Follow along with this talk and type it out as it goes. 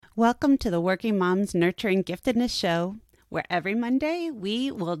Welcome to the Working Moms Nurturing Giftedness Show, where every Monday we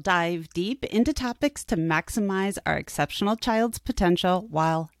will dive deep into topics to maximize our exceptional child's potential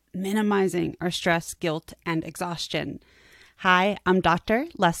while minimizing our stress, guilt, and exhaustion. Hi, I'm Dr.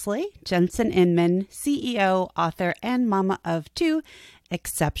 Leslie Jensen Inman, CEO, author, and mama of two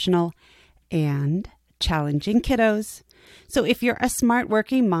exceptional and challenging kiddos. So if you're a smart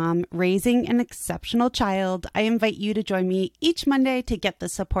working mom raising an exceptional child, I invite you to join me each Monday to get the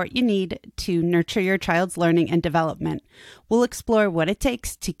support you need to nurture your child's learning and development. We'll explore what it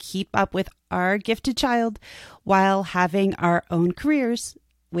takes to keep up with our gifted child while having our own careers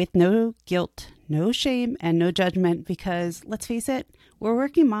with no guilt, no shame, and no judgment, because let's face it, we're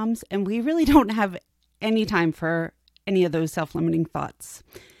working moms and we really don't have any time for any of those self-limiting thoughts.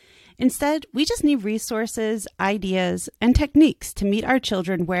 Instead, we just need resources, ideas, and techniques to meet our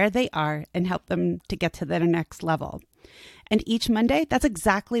children where they are and help them to get to their next level. And each Monday, that's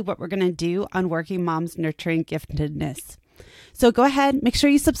exactly what we're going to do on Working Moms Nurturing Giftedness. So go ahead, make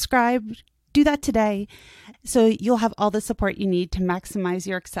sure you subscribe, do that today, so you'll have all the support you need to maximize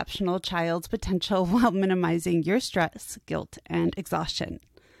your exceptional child's potential while minimizing your stress, guilt, and exhaustion.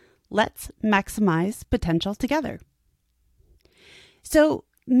 Let's maximize potential together. So,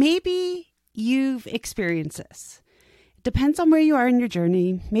 maybe you've experienced this. It depends on where you are in your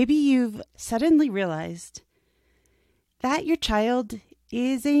journey. Maybe you've suddenly realized that your child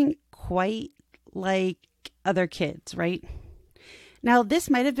isn't quite like other kids, right? Now, this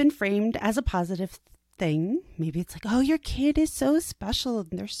might have been framed as a positive thing. Maybe it's like, oh, your kid is so special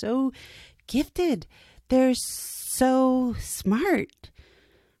and they're so gifted. They're so smart.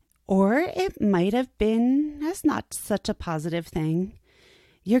 Or it might have been as not such a positive thing.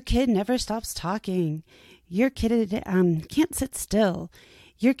 Your kid never stops talking. Your kid can't sit still.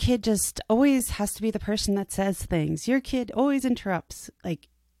 Your kid just always has to be the person that says things. Your kid always interrupts.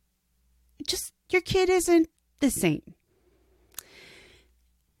 Your kid isn't the same.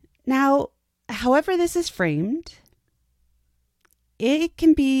 Now, however this is framed, it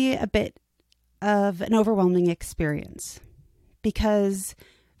can be a bit of an overwhelming experience, because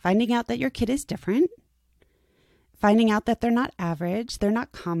finding out that your kid is different, finding out that they're not average, they're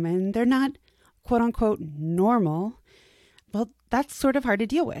not common, they're not quote unquote normal, well, that's sort of hard to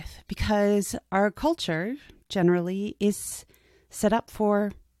deal with, because our culture generally is set up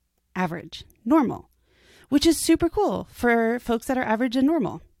for average, normal, which is super cool for folks that are average and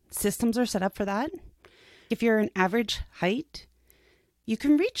normal. Systems are set up for that. If you're an average height, you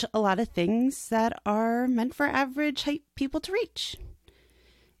can reach a lot of things that are meant for average height people to reach.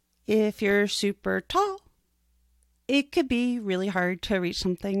 If you're super tall, it could be really hard to reach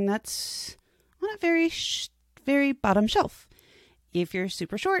something that's on a very bottom shelf. If you're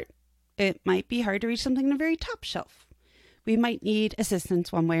super short, it might be hard to reach something on a very top shelf. We might need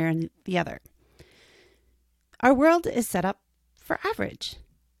assistance one way or the other. Our world is set up for average.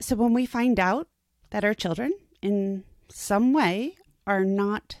 So when we find out that our children in some way are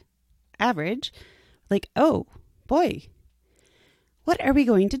not average, like, oh boy, what are we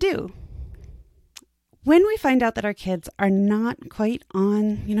going to do? When we find out that our kids are not quite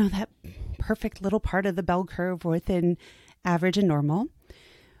on, that perfect little part of the bell curve within average and normal,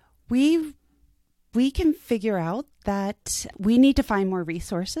 we can figure out that we need to find more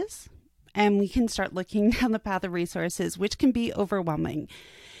resources, and we can start looking down the path of resources, which can be overwhelming.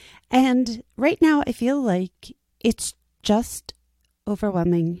 And right now, I feel like it's just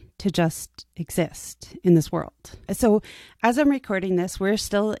overwhelming to just exist in this world. So as I'm recording this, we're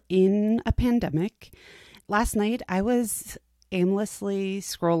still in a pandemic. Last night, I was aimlessly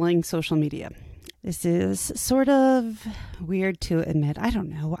scrolling social media. This is sort of weird to admit. I don't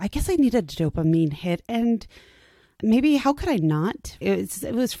know. I guess I needed a dopamine hit, and maybe how could I not?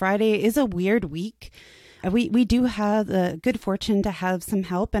 It was Friday. It is a weird week. We do have the good fortune to have some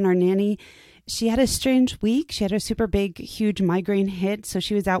help, and our nanny, she had a strange week. She had a super big, huge migraine hit. So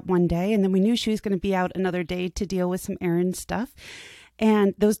she was out one day, and then we knew she was going to be out another day to deal with some errand stuff.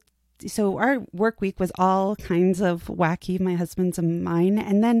 And so our work week was all kinds of wacky, my husband's and mine.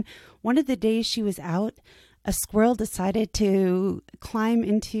 And then one of the days she was out, a squirrel decided to climb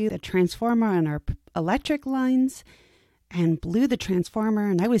into the transformer on our electric lines and blew the transformer.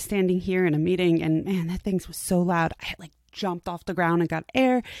 And I was standing here in a meeting, and man, that thing was so loud. I had jumped off the ground and got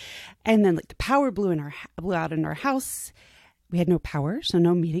air. And then the power blew out in our house. We had no power, so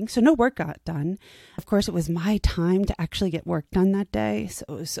no meeting, so no work got done. Of course, it was my time to actually get work done that day. So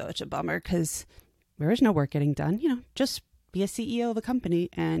it was such a bummer, because there was no work getting done. Just be a CEO of a company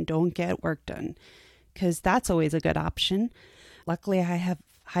and don't get work done, because that's always a good option. Luckily, I have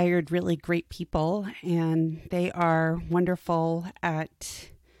hired really great people, and they are wonderful at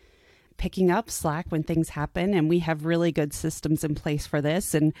picking up slack when things happen, and we have really good systems in place for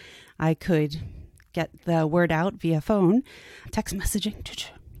this. And I could get the word out via phone, text messaging.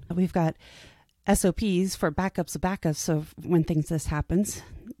 We've got SOPs for backups of when this happens.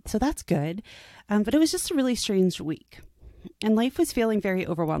 So that's good. But it was just a really strange week. And life was feeling very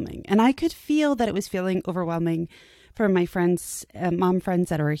overwhelming. And I could feel that it was feeling overwhelming for my friends, mom friends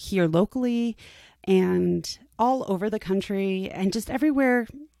that are here locally and all over the country and just everywhere.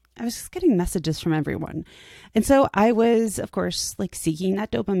 I was just getting messages from everyone. And so I was, of course, like seeking that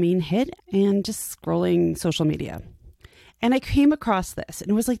dopamine hit and just scrolling social media. And I came across this,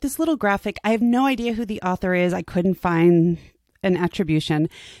 and it was like this little graphic. I have no idea who the author is. I couldn't find an attribution.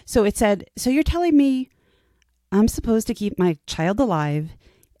 So it said, so you're telling me I'm supposed to keep my child alive,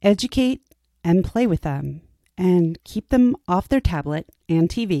 educate and play with them, and keep them off their tablet and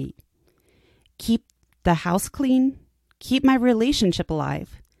TV, keep the house clean, keep my relationship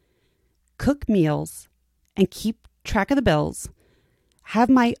alive, cook meals, and keep track of the bills, have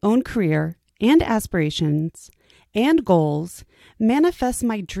my own career and aspirations and goals, manifest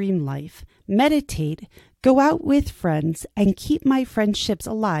my dream life, meditate, go out with friends, and keep my friendships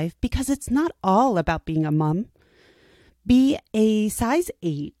alive, because it's not all about being a mom. Be a size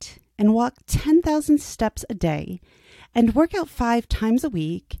 8 and walk 10,000 steps a day and work out 5 times a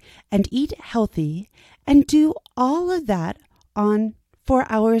week and eat healthy and do all of that on 4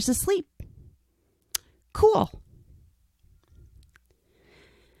 hours of sleep. Cool.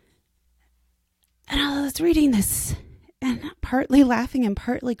 And I was reading this and partly laughing and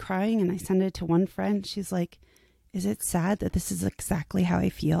partly crying, and I sent it to one friend. She's like, is it sad that this is exactly how I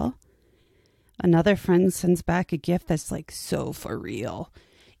feel? Another friend sends back a gift that's like, so for real.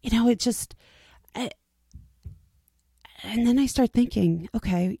 You know, and then I start thinking,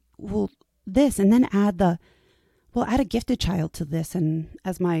 okay, well, this, and then add a gifted child to this. And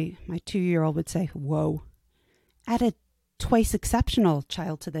as my 2-year-old would say, whoa, add a twice exceptional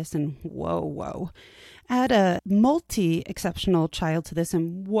child to this, and whoa. Add a multi-exceptional child to this,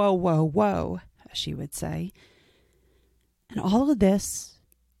 and whoa, as she would say. And all of this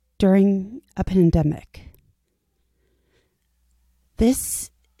during a pandemic. This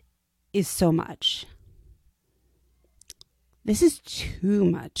is so much. This is too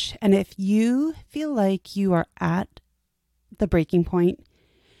much. And if you feel like you are at the breaking point,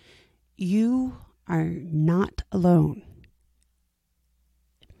 you are not alone.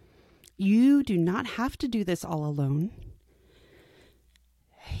 You do not have to do this all alone.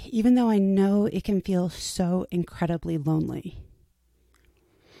 Even though I know it can feel so incredibly lonely.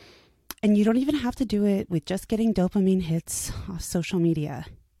 And you don't even have to do it with just getting dopamine hits off social media.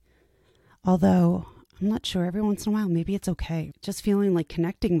 Although, I'm not sure, every once in a while, maybe it's okay. Just feeling like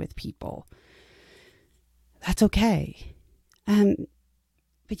connecting with people. That's okay.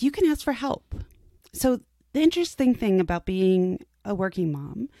 But you can ask for help. So the interesting thing about being a working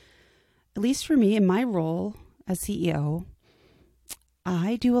mom, at least for me in my role as CEO,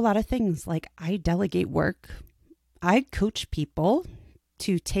 I do a lot of things. Like I delegate work. I coach people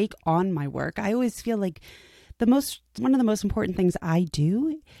to take on my work. I always feel like one of the most important things I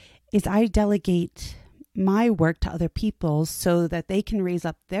do is I delegate my work to other people so that they can raise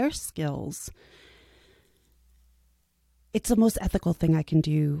up their skills. It's the most ethical thing I can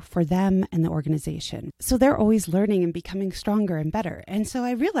do for them and the organization. So they're always learning and becoming stronger and better. And so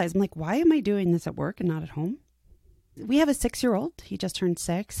I realized, I'm like, why am I doing this at work and not at home? We have a 6-year-old, he just turned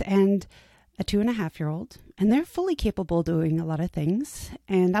 6, and a 2.5-year-old, and they're fully capable of doing a lot of things.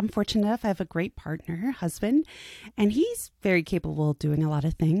 And I'm fortunate enough, I have a great partner, husband, and he's very capable of doing a lot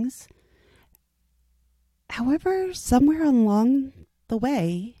of things. However, somewhere along the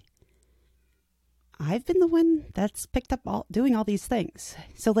way, I've been the one that's picked up doing all these things.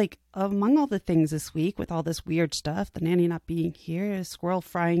 So like among all the things this week with all this weird stuff, the nanny not being here, a squirrel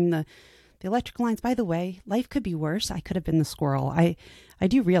frying the electrical lines. By the way, life could be worse. I could have been the squirrel. I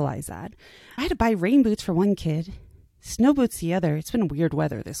do realize that. I had to buy rain boots for one kid, snow boots the other. It's been weird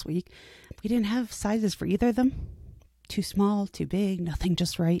weather this week. We didn't have sizes for either of them. Too small, too big, nothing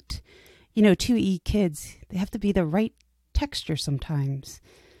just right. 2E kids, they have to be the right texture sometimes.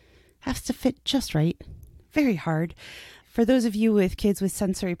 Has to fit just right. Very hard. For those of you with kids with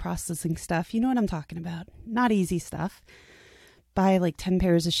sensory processing stuff, you know what I'm talking about. Not easy stuff. Buy like 10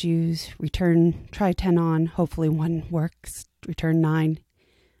 pairs of shoes, try 10 on, hopefully one works, return 9.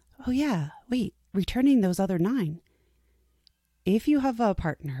 Oh yeah, wait, returning those other 9. If you have a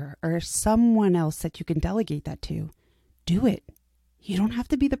partner or someone else that you can delegate that to, do it. You don't have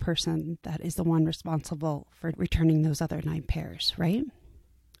to be the person that is the one responsible for returning those other 9 pairs, right?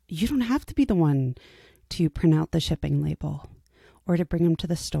 You don't have to be the one to print out the shipping label or to bring him to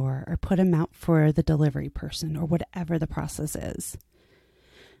the store or put him out for the delivery person or whatever the process is.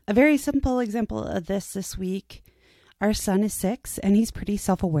 A very simple example of this week, our son is 6 and he's pretty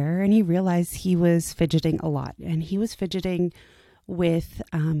self-aware, and he realized he was fidgeting a lot, and he was fidgeting with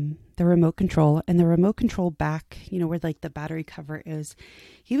the remote control, and the remote control back, where like the battery cover is,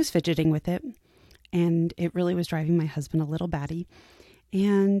 he was fidgeting with it, and it really was driving my husband a little batty.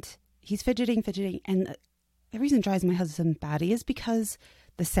 And he's fidgeting, and the reason it drives my husband batty is because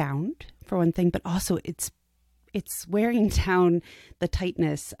the sound, for one thing, but also it's wearing down the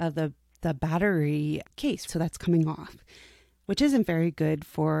tightness of the battery case, so that's coming off, which isn't very good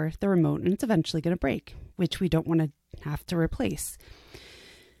for the remote, and it's eventually going to break, which we don't want to have to replace.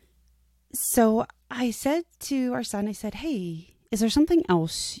 So I said to our son, I said, hey, is there something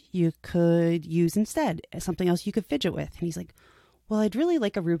else you could use instead? Something else you could fidget with? And he's like, well, I'd really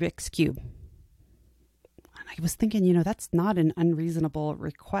like a Rubik's Cube. And I was thinking, that's not an unreasonable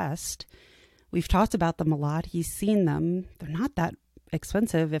request. We've talked about them a lot. He's seen them. They're not that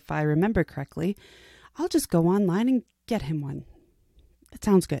expensive, if I remember correctly. I'll just go online and get him one. It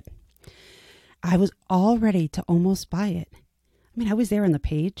sounds good. I was all ready to almost buy it. I was there on the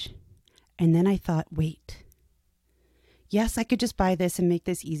page, and then I thought, wait. Yes, I could just buy this and make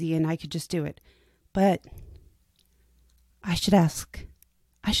this easy, and I could just do it. But I should ask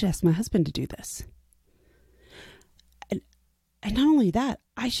my husband to do this. And not only that,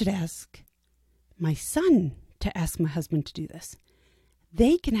 I should ask my son to ask my husband to do this.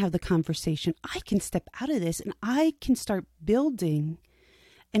 They can have the conversation. I can step out of this, and I can start building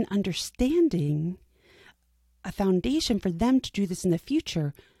and understanding a foundation for them to do this in the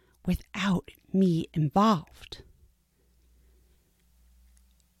future without me involved.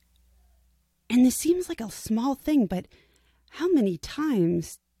 And this seems like a small thing, but how many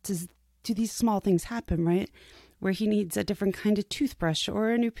times do these small things happen, right? Where he needs a different kind of toothbrush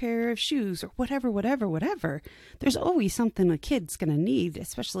or a new pair of shoes or whatever. There's always something a kid's going to need,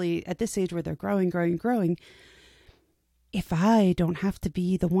 especially at this age where they're growing. If I don't have to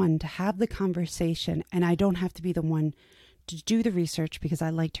be the one to have the conversation, and I don't have to be the one to do the research, because I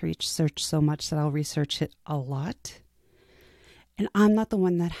like to research so much that I'll research it a lot, and I'm not the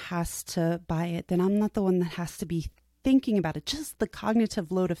one that has to buy it, then I'm not the one that has to be thinking about it, just the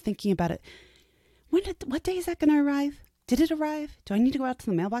cognitive load of thinking about it. What day is that going to arrive? Did it arrive? Do I need to go out to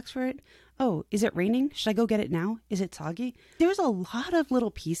the mailbox for it? Oh, is it raining? Should I go get it now? Is it soggy? There's a lot of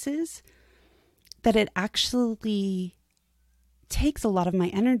little pieces that it actually takes a lot of my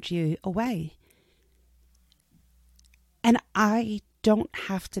energy away. And I don't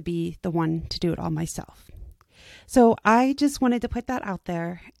have to be the one to do it all myself. So I just wanted to put that out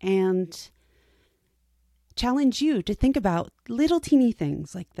there and challenge you to think about little teeny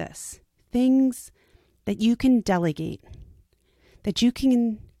things like this. Things that you can delegate, that you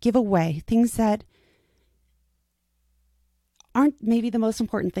can give away, things that aren't maybe the most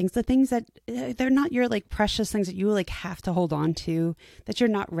important things, the things that they're not your like precious things that you like have to hold on to, that you're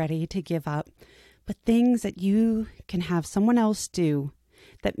not ready to give up, but things that you can have someone else do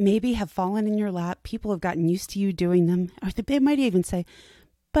that maybe have fallen in your lap. People have gotten used to you doing them, or they might even say,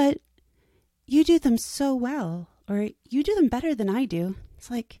 but you do them so well, or you do them better than I do.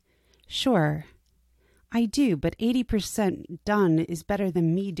 It's like, sure, I do, but 80% done is better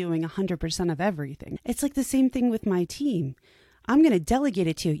than me doing 100% of everything. It's like the same thing with my team. I'm going to delegate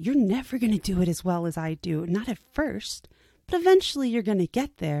it to you. You're never going to do it as well as I do. Not at first, but eventually you're going to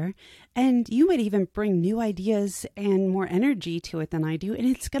get there. And you might even bring new ideas and more energy to it than I do. And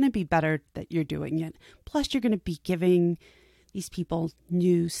it's going to be better that you're doing it. Plus, you're going to be giving these people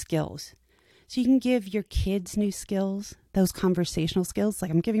new skills. So you can give your kids new skills, those conversational skills.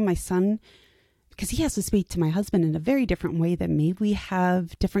 Like I'm giving my son, because he has to speak to my husband in a very different way than me. We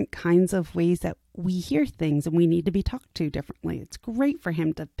have different kinds of ways that we hear things, and we need to be talked to differently. It's great for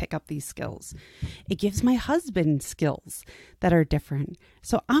him to pick up these skills. It gives my husband skills that are different.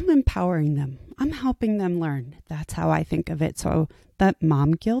 So I'm empowering them. I'm helping them learn. That's how I think of it. So that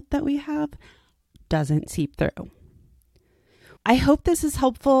mom guilt that we have doesn't seep through. I hope this is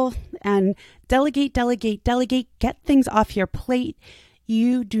helpful, and delegate, get things off your plate.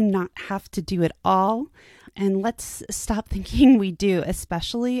 You do not have to do it all. And let's stop thinking we do,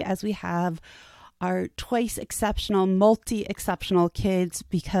 especially as we have our twice exceptional, multi-exceptional kids,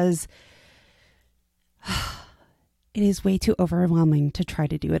 because it is way too overwhelming to try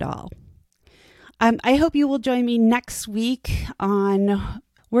to do it all. I hope you will join me next week on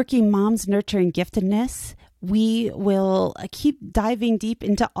Working Moms Nurturing Giftedness. We will keep diving deep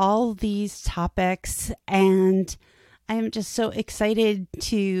into all these topics, and I am just so excited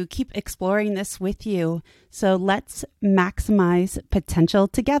to keep exploring this with you. So let's maximize potential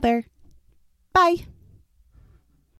together. Bye.